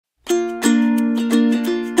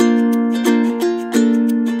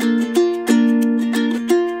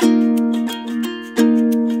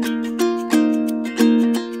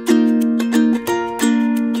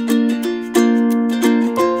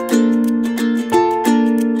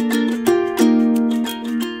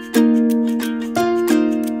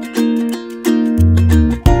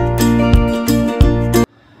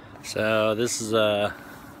This is a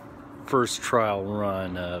first trial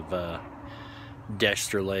run of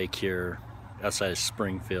Dexter Lake here outside of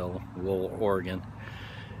Springfield, Lowell, Oregon.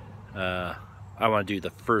 I want to do the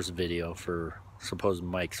first video for supposed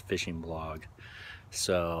Mike's fishing blog.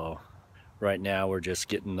 So right now we're just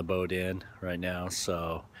getting the boat in right now.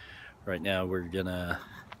 So right now we're gonna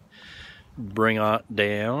bring it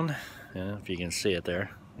down. If you can see it there.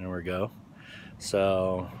 There we go.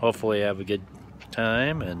 So hopefully have a good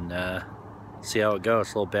time and see how it goes. A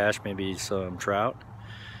little bash, maybe some trout.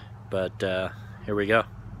 But here we go.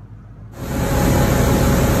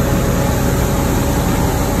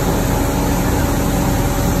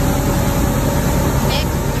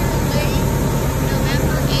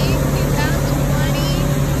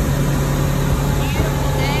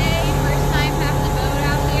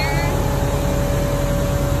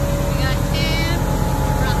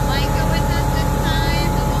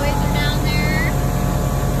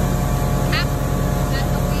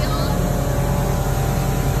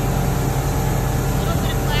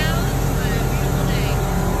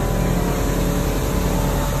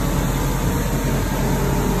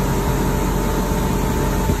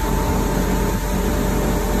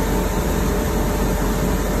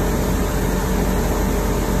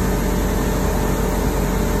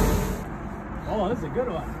 That's a good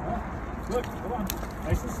one. Oh, look, come on.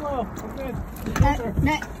 Nice and slow. Come in. No.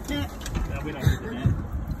 No, we don't need the net.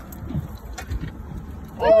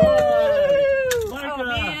 Oh, Micah, oh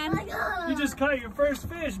man. You just caught your first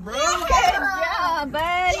fish, bro. Good job,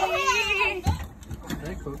 buddy. Hey,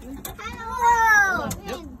 Cookie. Hello. Yep.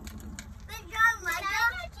 Good job, Micah.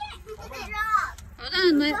 Good job.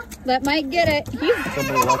 Hold on, let Mike get it.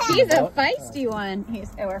 He's a feisty one.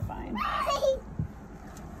 We're fine.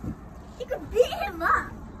 You can beat him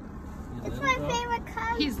up. It's my favorite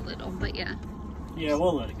color. He's little, but yeah. Yeah,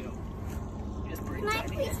 we'll let it go. It's pretty Can I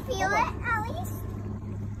tiny. please feel it, at least?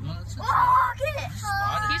 Oh, get it.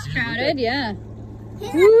 He's crowded, yeah.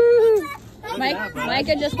 Woo!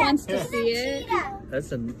 Micah just wants to see it.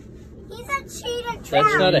 That's a. He's a cheetah trout.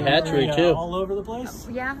 That's not a hatchery too. All over the place?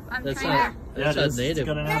 Yeah, I'm That's trying not. to. That's Yeah, not native. It's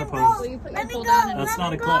got an Let him adipose. go. Will you put your Let me pole go. down and That's Let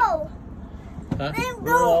not him a go. Huh? Let him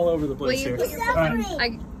We're all go. over the place Will you here. put your All pole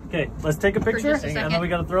right. down? Okay, let's take a picture just a and then second. we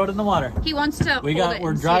gotta throw it in the water. He wants to hold it We're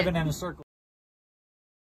and see driving it. in a circle.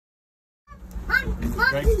 Mom,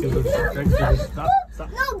 Greg, stop.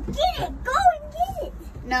 No, get it. Go and get it.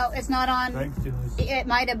 No, it's not on. Greg's too loose. It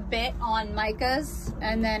might have bit on Micah's,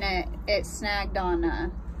 and then it snagged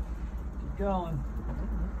on. Keep going.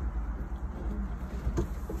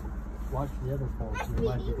 Watch the other pole.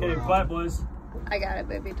 Okay, quiet, boys. I got it,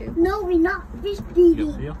 baby, too. No, we're not fish You baby.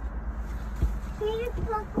 got feel?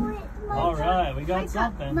 All All right, we got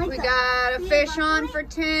something. We got a fish on for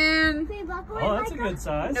Tim. Oh, that's a good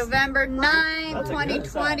size. November 9, That's a good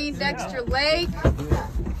 2020, size. Dexter Lake.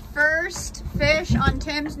 First fish on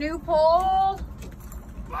Tim's new pole.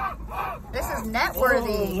 This is net Oh,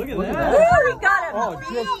 worthy. look at Ooh, that. we got a Oh, it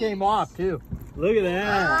just came off too. Look at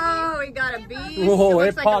that. Oh, we got a beast. Whoa, It it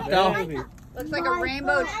looks like popped a, out. Looks like a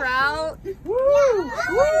rainbow trout. Woo!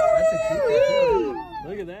 That's a cute one, too.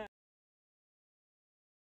 Look at that.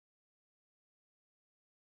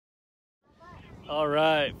 All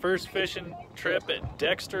right, first fishing trip at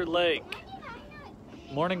Dexter Lake.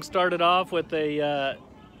 Morning started off with a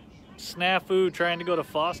snafu trying to go to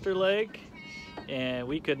Foster Lake, and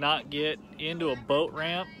we could not get into a boat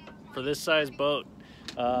ramp for this size boat.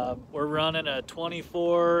 We're running a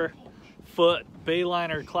 24-foot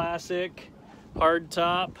Bayliner Classic hard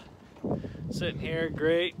top. Sitting here,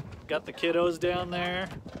 great. Got the kiddos down there.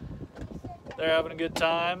 They're having a good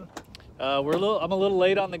time. I'm a little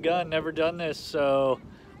late on the gun, never done this, so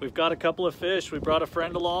we've got a couple of fish. We brought a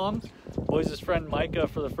friend along, boys' friend Micah,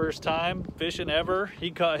 for the first time fishing ever.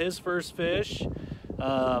 He caught his first fish.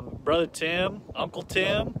 Brother Tim, Uncle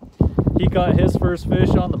Tim, he caught his first fish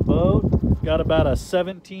on the boat. Got about a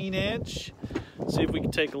 17-inch. See if we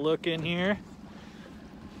can take a look in here.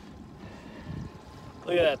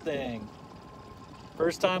 Look at that thing.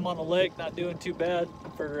 First time on the lake, not doing too bad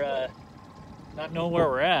for not knowing where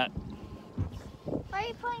we're at. Why are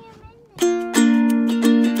you putting him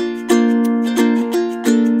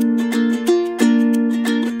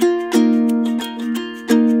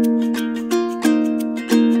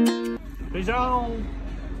in Fish on!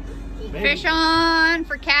 Fish on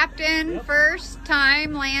for Captain. Yep. First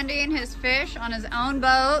time landing his fish on his own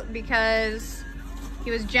boat because he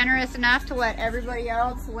was generous enough to let everybody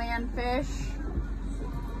else land fish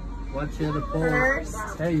Watch the other pole.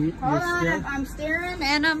 first. Hey, you Hold on, scared? I'm steering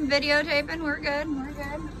and I'm videotaping. We're good. We're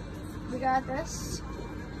good. We got this.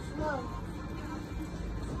 No.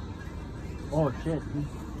 Oh shit.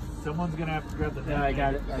 Someone's gonna have to grab the net. Yeah, I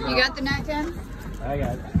got it. You got the net, Tim? I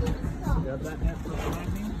got it. Grab that net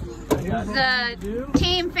behind me. The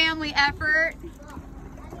team family effort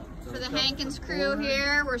for the Hankins crew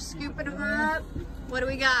here. We're scooping them up. What do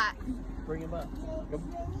we got? Bring him up.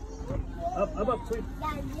 Up, sweet.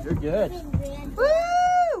 You're good.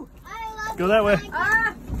 Woo! Go that way.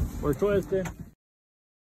 Ah! We're twisting.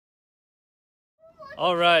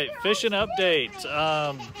 All right, fishing update.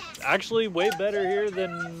 Actually, way better here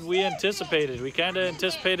than we anticipated. We kind of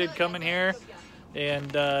anticipated coming here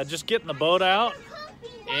and just getting the boat out,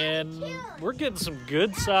 and we're getting some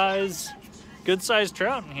good size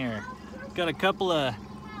trout in here. Got a couple of,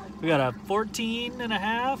 we got a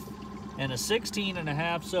 14.5 and a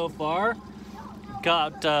 16.5 so far.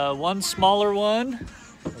 Got one smaller one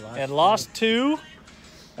and lost two.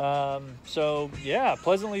 So yeah,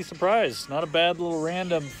 pleasantly surprised. Not a bad little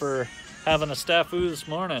random for having a snafu this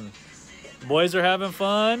morning. Boys are having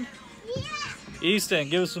fun. Easton,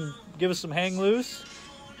 give us some hang loose.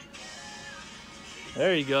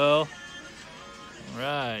 There you go. All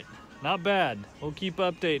right, not bad. We'll keep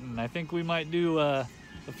updating. I think we might do a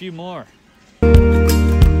few more.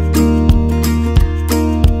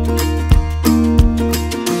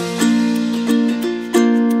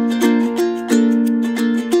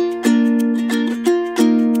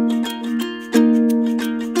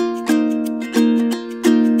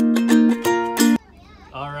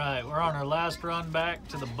 Run back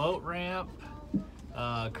to the boat ramp.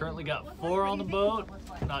 Currently got 4 on the boat.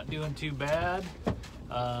 Not doing too bad.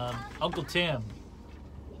 Uncle Tim,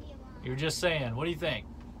 you were just saying, what do you think?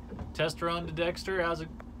 Test run to Dexter, how's it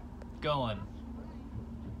going?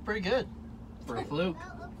 Pretty good for a fluke.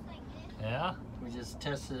 Yeah? We just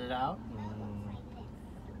tested it out and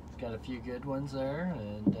got a few good ones there,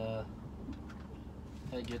 and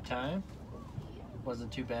had a good time.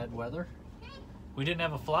 Wasn't too bad weather. We didn't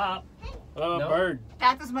have a flop. Oh, Nope. Bird.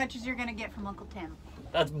 That's as much as you're gonna get from Uncle Tim.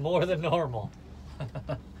 That's more than normal.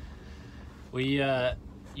 We,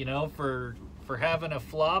 you know, for having a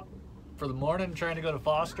flop for the morning, trying to go to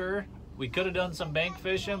Foster, we could have done some bank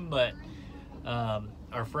fishing, but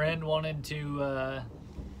our friend wanted to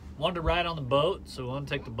ride on the boat, so we wanted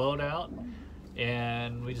to take the boat out,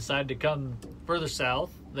 and we decided to come further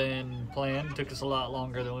south than planned. It took us a lot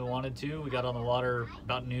longer than we wanted to. We got on the water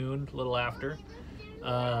about noon, a little after.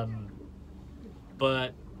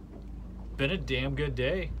 But been a damn good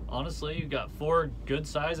day, honestly. We've got 4 good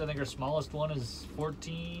size. I think our smallest one is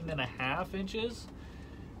 14.5 inches.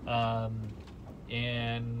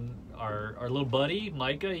 And our little buddy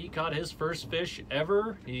Micah, he caught his first fish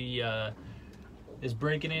ever. He is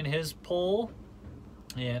breaking in his pole,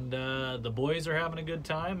 and the boys are having a good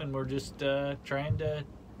time, and we're just trying to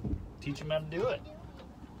teach them how to do it.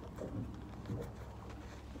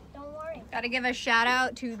 Got to give a shout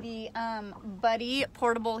out to the Buddy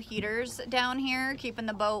portable heaters down here, keeping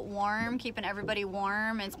the boat warm, keeping everybody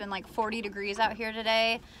warm. It's been like 40 degrees out here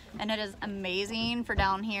today, and it is amazing for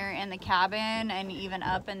down here in the cabin and even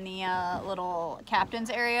up in the little captain's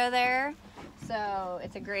area there. So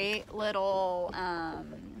it's a great little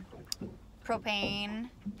propane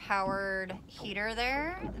powered heater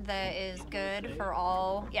there that is good for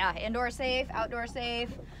all, yeah, indoor safe, outdoor safe.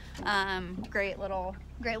 Great little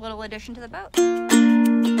addition to the boat.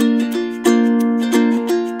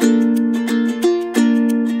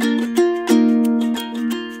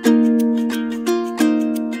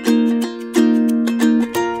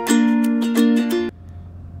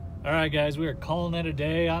 All right, guys, we are calling it a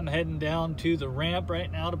day. I'm heading down to the ramp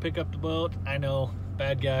right now to pick up the boat. I know,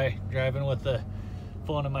 bad guy driving with the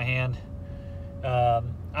phone in my hand.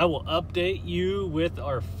 I will update you with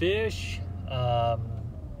our fish.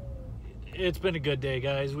 It's been a good day,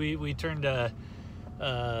 guys. We turned a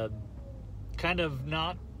kind of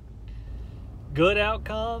not good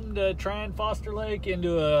outcome to try and Foster Lake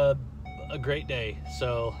into a great day.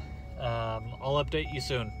 So I'll update you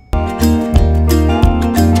soon.